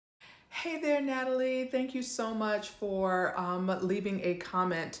Hey there, Natalie. Thank you so much for leaving a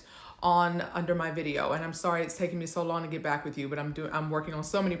comment on under my video. And I'm sorry it's taking me so long to get back with you, but I'm working on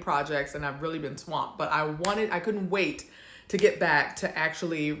so many projects and I've really been swamped. But I couldn't wait to get back to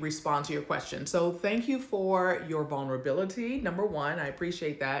actually respond to your question. So thank you for your vulnerability. Number one, I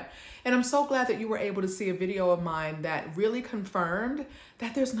appreciate that. And I'm so glad that you were able to see a video of mine that really confirmed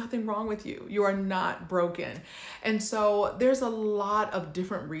that there's nothing wrong with you. You are not broken. And so there's a lot of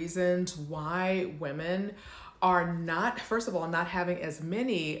different reasons why women are not, first of all, not having as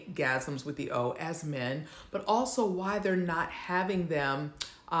many gasms with the O as men, but also why they're not having them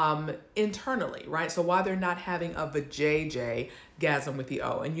internally, right? So why they're not having a vajayjay gasm with the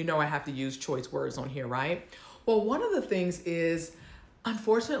O. And you know I have to use choice words on here, right? Well, one of the things is,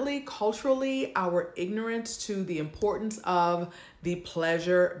 unfortunately, culturally, our ignorance to the importance of the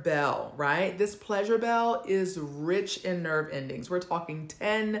pleasure bell, right? This pleasure bell is rich in nerve endings. We're talking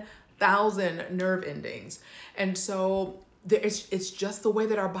 10,000 nerve endings. And so it's just the way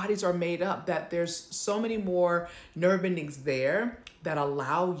that our bodies are made up, that there's so many more nerve endings there that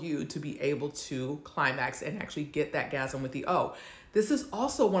allow you to be able to climax and actually get that gasm with the O. This is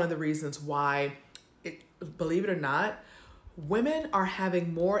also one of the reasons why, believe it or not, women are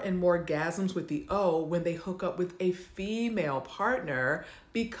having more and more gasms with the O when they hook up with a female partner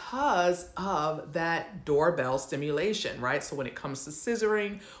because of that doorbell stimulation, right? So when it comes to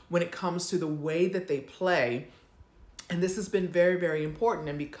scissoring, when it comes to the way that they play, and this has been very, very important.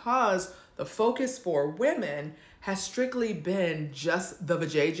 And because the focus for women has strictly been just the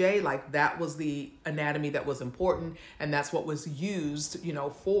vajayjay, like that was the anatomy that was important, and that's what was used, you know,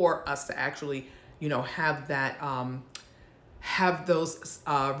 for us to actually, you know, have that, have those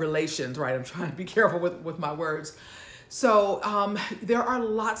relations, right? I'm trying to be careful with my words. So there are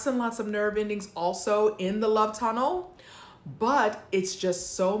lots and lots of nerve endings also in the love tunnel, but it's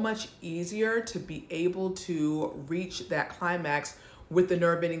just so much easier to be able to reach that climax with the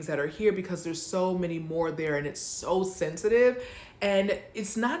nerve endings that are here because there's so many more there and it's so sensitive. And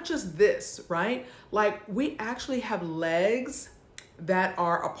it's not just this, right? Like we actually have legs that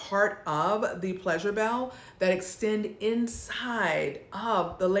are a part of the pleasure bell that extend inside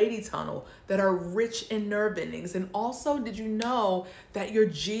of the lady tunnel that are rich in nerve endings. And also, did you know that your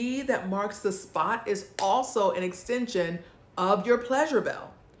G that marks the spot is also an extension of your pleasure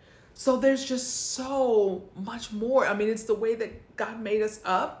bell? So there's just so much more. I mean, it's the way that God made us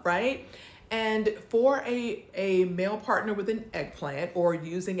up, right? And for a male partner with an eggplant or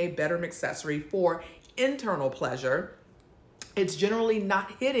using a bedroom accessory for internal pleasure, it's generally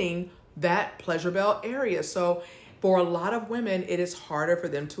not hitting that pleasure bell area. So for a lot of women, it is harder for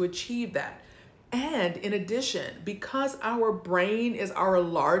them to achieve that. And in addition, because our brain is our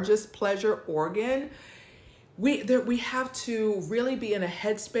largest pleasure organ, we have to really be in a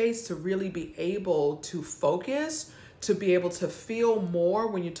headspace to really be able to focus, to be able to feel more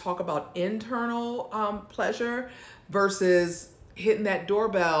when you talk about internal pleasure versus hitting that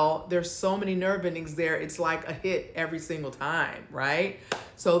doorbell. There's so many nerve endings there. It's like a hit every single time, right?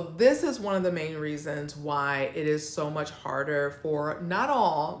 So this is one of the main reasons why it is so much harder for not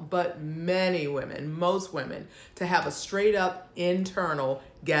all, but many women, most women, to have a straight up internal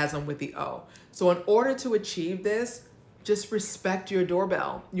gasm with the O. So in order to achieve this, just respect your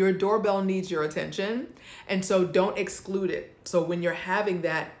doorbell. Your doorbell needs your attention. And so don't exclude it. So when you're having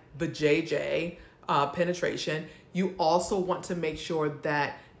that vajayjay penetration, you also want to make sure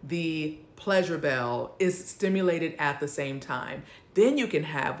that the pleasure bell is stimulated at the same time. Then you can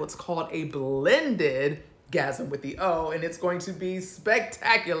have what's called a blended gasm with the O, and it's going to be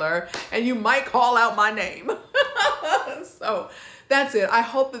spectacular, and you might call out my name. So that's it. I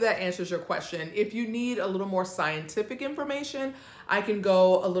hope that answers your question. If you need a little more scientific information, I can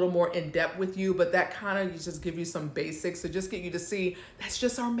go a little more in depth with you, but that kind of just give you some basics to just get you to see that's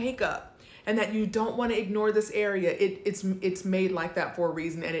just our makeup. And that you don't want to ignore this area. It's made like that for a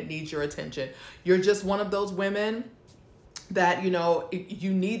reason, and it needs your attention. You're just one of those women that, you know,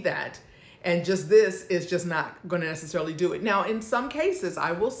 you need that. And just this is just not going to necessarily do it. Now, in some cases,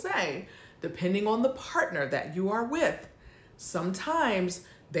 I will say, depending on the partner that you are with, sometimes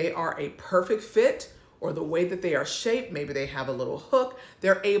they are a perfect fit, or the way that they are shaped, maybe they have a little hook,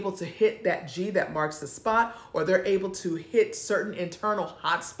 they're able to hit that G that marks the spot, or they're able to hit certain internal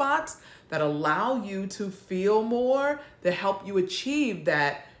hot spots that allow you to feel more, to help you achieve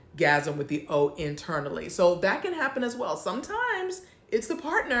that gasm with the O internally. So that can happen as well. Sometimes it's the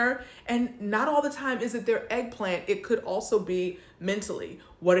partner. And not all the time is it their eggplant. It could also be mentally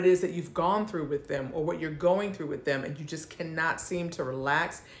what it is that you've gone through with them or what you're going through with them, and you just cannot seem to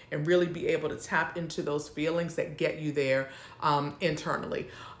relax and really be able to tap into those feelings that get you there internally.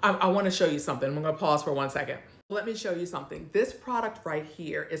 I want to show you something. I'm going to pause for 1 second. Let me show you something. This product right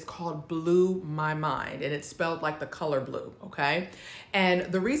here is called Blew My Mind, and it's spelled like the color blue, okay?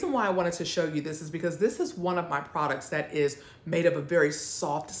 And the reason why I wanted to show you this is because this is one of my products that is made of a very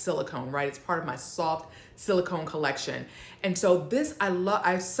soft silicone, right? It's part of my soft silicone collection. And so this,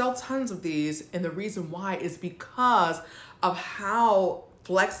 I sell tons of these, and the reason why is because of how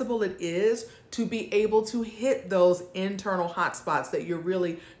flexible it is to be able to hit those internal hot spots that you're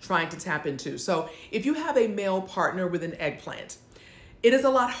really trying to tap into. So if you have a male partner with an eggplant, it is a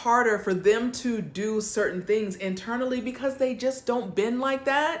lot harder for them to do certain things internally because they just don't bend like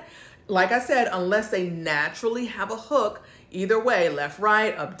that. Like I said, unless they naturally have a hook, either way, left,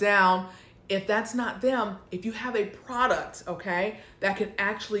 right, up, down. If that's not them, if you have a product, okay, that can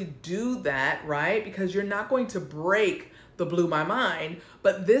actually do that, right? Because you're not going to break the Blew My Mind,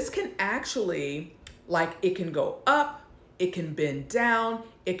 but this can actually, like, it can go up, it can bend down,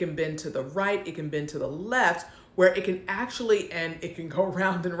 it can bend to the right, it can bend to the left, where it can actually, and it can go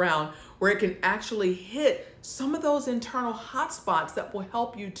round and round, where it can actually hit some of those internal hot spots that will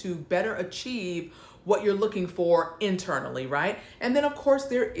help you to better achieve what you're looking for internally, right? And then of course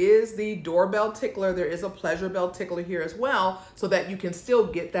there is the doorbell tickler. There is a pleasure bell tickler here as well, so that you can still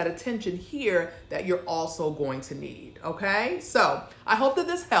get that attention here that you're also going to need, okay? So I hope that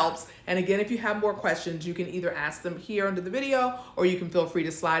this helps. And again, if you have more questions, you can either ask them here under the video, or you can feel free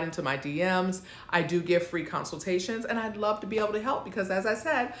to slide into my DMs. I do give free consultations, and I'd love to be able to help because, as I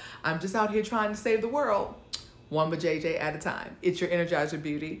said, I'm just out here trying to save the world, one with JJ at a time. It's your Energizer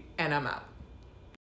Beauty, and I'm out.